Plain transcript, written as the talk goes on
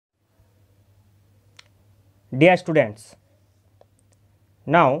Dear students,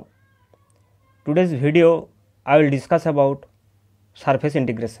 now today's video I will discuss about surface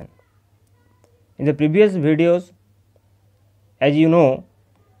integration. In the previous videos, as you know,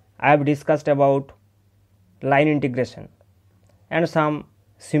 I have discussed about line integration and some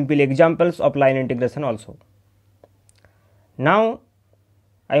simple examples of line integration also. Now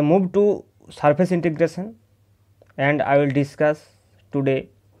I move to surface integration and I will discuss today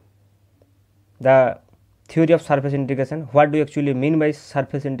the theory of surface integration. What do you actually mean by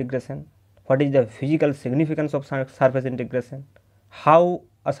surface integration? What is the physical significance of surface integration? How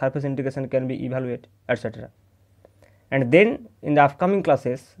a surface integration can be evaluated, etc. And then in the upcoming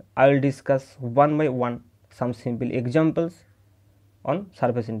classes, I will discuss one by one some simple examples on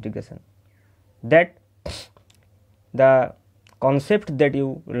surface integration, that the concept that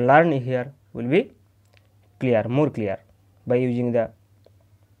you learn here will be clear, more clear by using the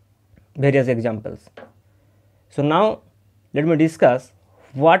various examples. So now let me discuss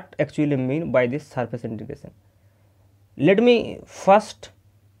what actually mean by this surface integration. Let me first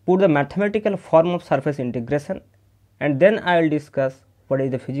put the mathematical form of surface integration, and then I will discuss what is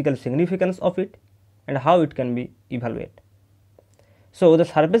the physical significance of it and how it can be evaluated. So the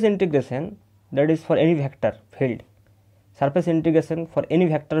surface integration, that is for any vector field, surface integration for any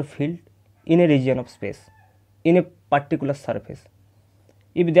vector field in a region of space, in a particular surface.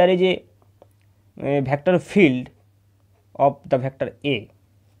 If there is a vector field of the vector A,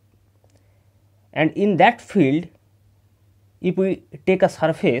 and in that field if we take a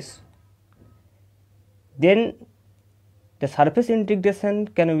surface, then the surface integration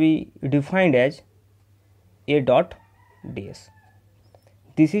can be defined as A dot ds.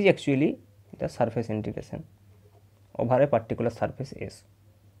 This is actually the surface integration over a particular surface S.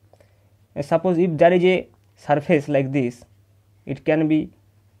 And suppose if there is a surface like this, it can be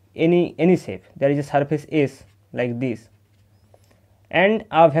any shape. There is a surface S like this, and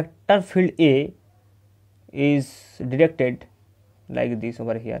a vector field A is directed like this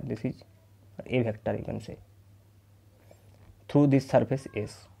over here. This is A vector, you can say, through this surface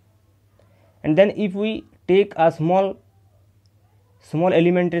S. And then if we take a small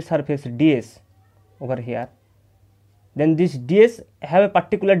elementary surface ds over here, then this ds have a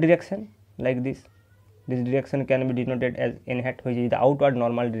particular direction like this. This direction can be denoted as n hat, which is the outward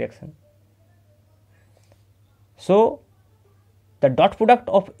normal direction. So the dot product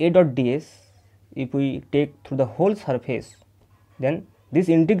of A dot ds, if we take through the whole surface, then this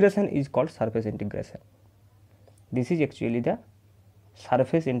integration is called surface integration. This is actually the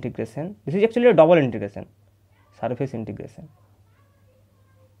surface integration. This is actually a double integration, surface integration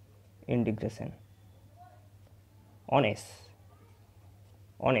on S.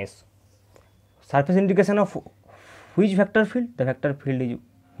 Surface integration of which vector field? The vector field is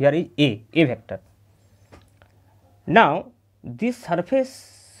here is A vector. Now this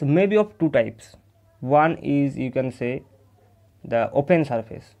surface may be of two types. One is, you can say, the open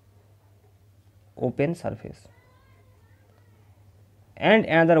surface, and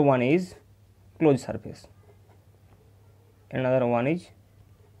another one is closed surface, another one is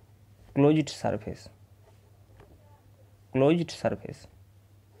closed surface.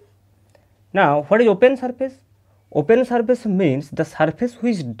 Now what is open surface? Open surface means the surface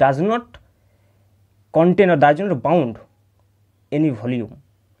which does not contain or does not bound any volume,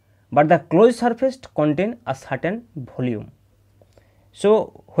 but the closed surface contain a certain volume.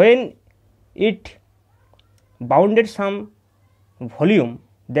 So when it bounded some volume,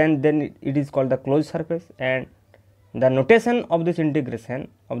 then it is called the closed surface, and the notation of this integration,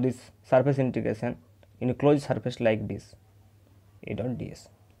 of this surface integration in a closed surface like this, A dot ds.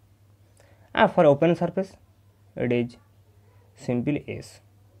 For open surface, it is simple S,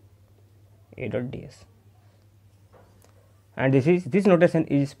 A dot ds, and this notation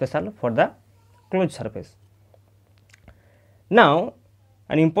is special for the closed surface. Now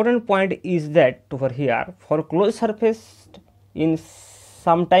an important point is that over here, for closed surface, in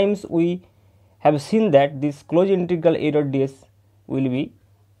sometimes we have seen that this closed integral A dot ds will be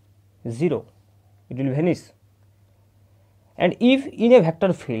 0, it will vanish. And if in a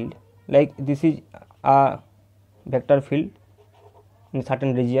vector field, like this is a vector field in a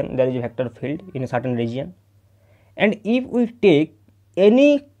certain region, there is a vector field in a certain region, and if we take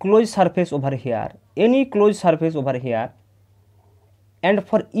any closed surface over here, and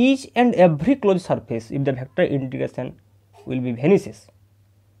for each and every closed surface, if the vector integration will be vanishes,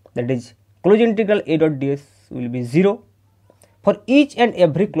 that is closed integral A dot ds will be 0 for each and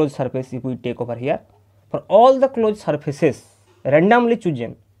every closed surface. If we take over here, for all the closed surfaces randomly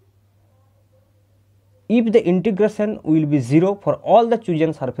chosen, if the integration will be 0 for all the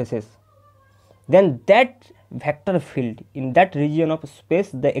chosen surfaces, then that vector field in that region of space,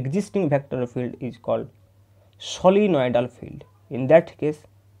 the existing vector field is called solenoidal field. In that case,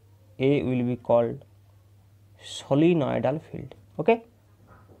 A will be called solenoidal field. Okay.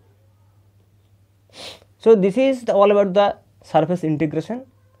 So this is all about the surface integration.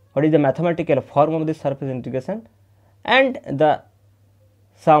 What is the mathematical form of this surface integration, and the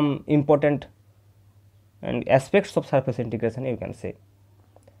some important and aspects of surface integration, you can say.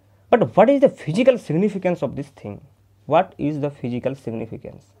 But what is the physical significance of this thing? What is the physical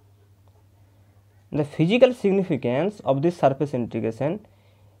significance? The physical significance of this surface integration,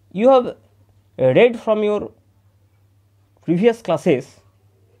 you have read from your previous classes,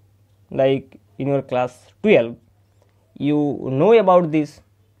 like in your class 12, you know about this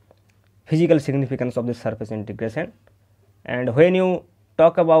physical significance of this surface integration, and when you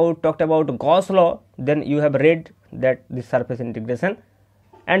talked about Gauss law, then you have read that this surface integration,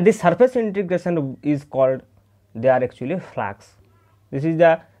 and this surface integration is called, they are actually flux. This is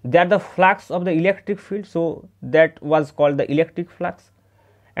they are the flux of the electric field, so that was called the electric flux.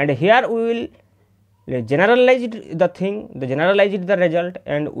 And here we will generalize the thing, generalize the result,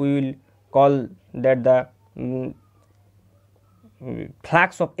 and we will call that the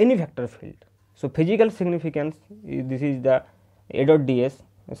flux of any vector field. So physical significance, this is the A dot ds,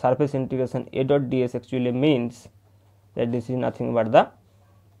 surface integration A dot ds actually means that this is nothing but the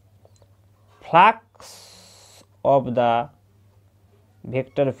flux of the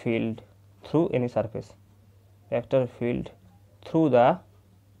vector field through any surface, vector field through the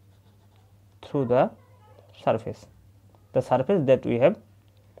surface, the surface that we have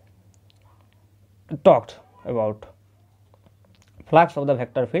talked about, flux of the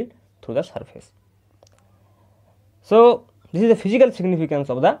vector field through the surface. So this is the physical significance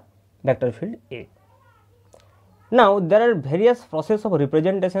of the vector field A. Now there are various process of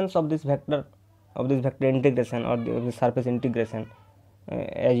representations of this vector integration or the surface integration.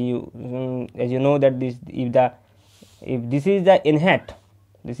 As you know that this, if this is the n hat,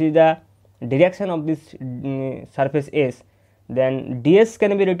 this is the direction of this surface S, then ds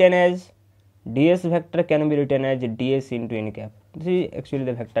can be written as, ds vector can be written as ds into n cap. This is actually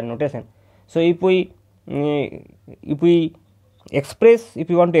the vector notation. So if we want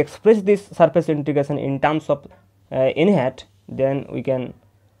to express this surface integration in terms of n hat, then we can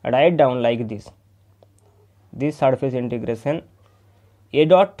write down like this. This surface integration A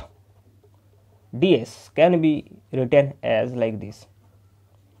dot ds can be written as like this,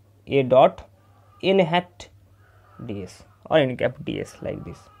 A dot n hat ds or n cap ds, like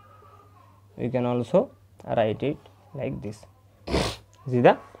this. We can also write it like this. This is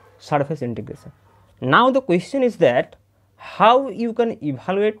the surface integration. Now the question is that how you can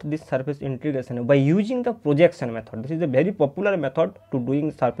evaluate this surface integration by using the projection method. This is a very popular method to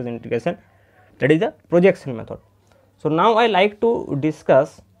doing surface integration, that is the projection method. So now I like to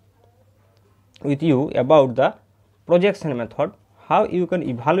discuss with you about the projection method, how you can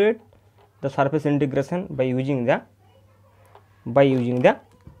evaluate the surface integration by using the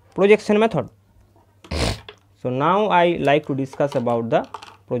projection method. So now I like to discuss about the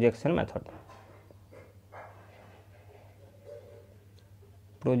projection method.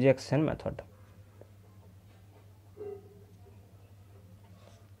 Projection method.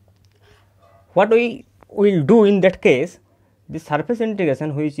 What we will do in that case, the surface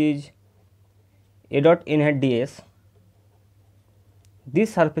integration which is A dot n hat ds,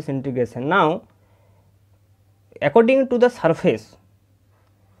 this surface integration, now according to the surface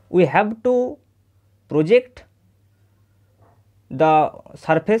we have to project the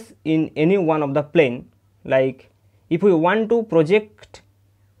surface in any one of the plane. Like if we want to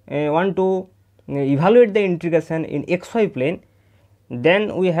evaluate the integration in xy plane,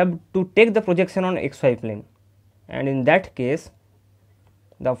 then we have to take the projection on xy plane, and in that case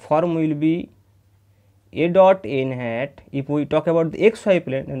the form will be A dot n hat. If we talk about the xy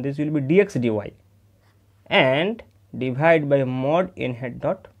plane, then this will be dx dy and divide by mod n hat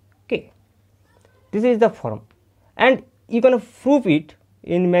dot k. This is the form, and you can prove it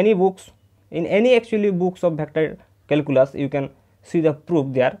in many books, in any actually books of vector calculus you can see the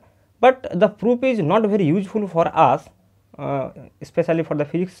proof there, but the proof is not very useful for us, especially for the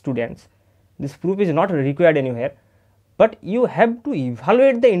physics students. This proof is not required anywhere, but you have to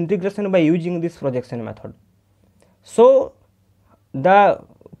evaluate the integration by using this projection method. So the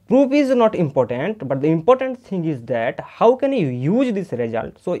proof is not important, but the important thing is that how can you use this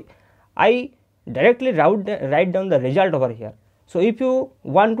result. So I directly write down the result over here. So if you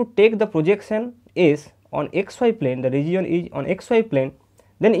want to take the projection S on xy plane, the region is on xy plane,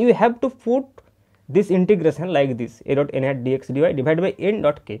 then you have to put this integration like this, a dot n hat dx dy divided by n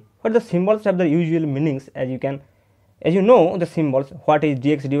dot k, where the symbols have the usual meanings, as you know the symbols, what is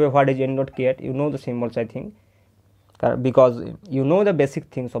dx dy, what is n dot k hat, you know the symbols, I think, because you know the basic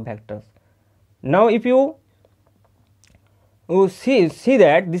things of vectors. Now if you see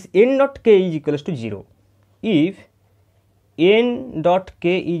that this n dot k is equals to 0, if n dot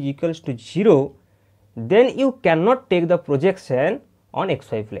k is equals to 0, then you cannot take the projection on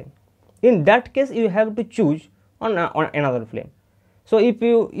xy plane. In that case you have to choose on another plane. So if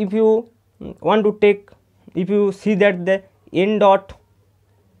you want to take, if you see that the n dot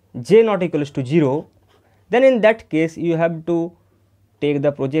j not equals to 0, then in that case you have to take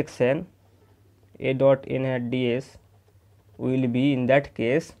the projection a dot n hat ds will be, in that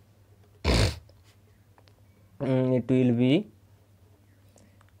case it will be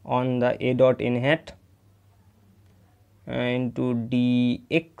on the a dot n hat into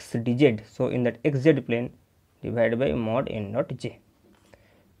dx dz, so in that xz plane divided by mod n dot j.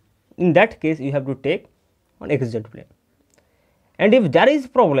 In that case you have to take on xz plane, and if there is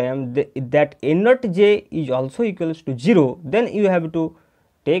problem that n dot j is also equals to 0, then you have to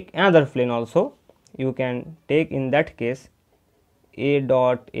take another plane also. You can take, in that case, a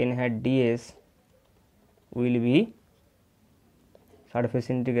dot n hat ds will be surface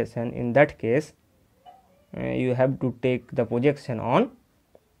integration. In that case you have to take the projection on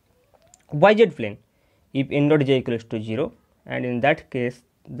yz plane if n dot j equals to 0, and in that case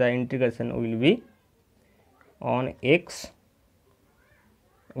the integration will be on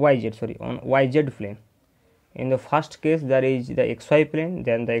on yz plane. In the first case there is the xy plane,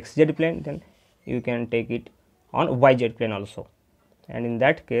 then the xz plane, then you can take it on yz plane also, and in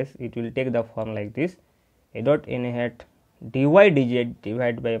that case it will take the form like this, a dot n hat dy dz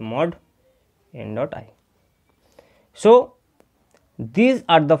divided by mod n dot I. So these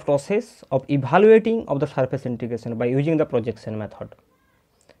are the process of evaluating of the surface integration by using the projection method.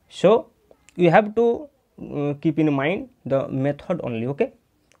 So you have to keep in mind the method only, okay,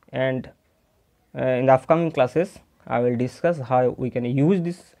 and in the upcoming classes I will discuss how we can use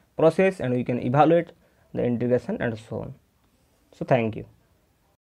this process and we can evaluate the integration and so on. So thank you.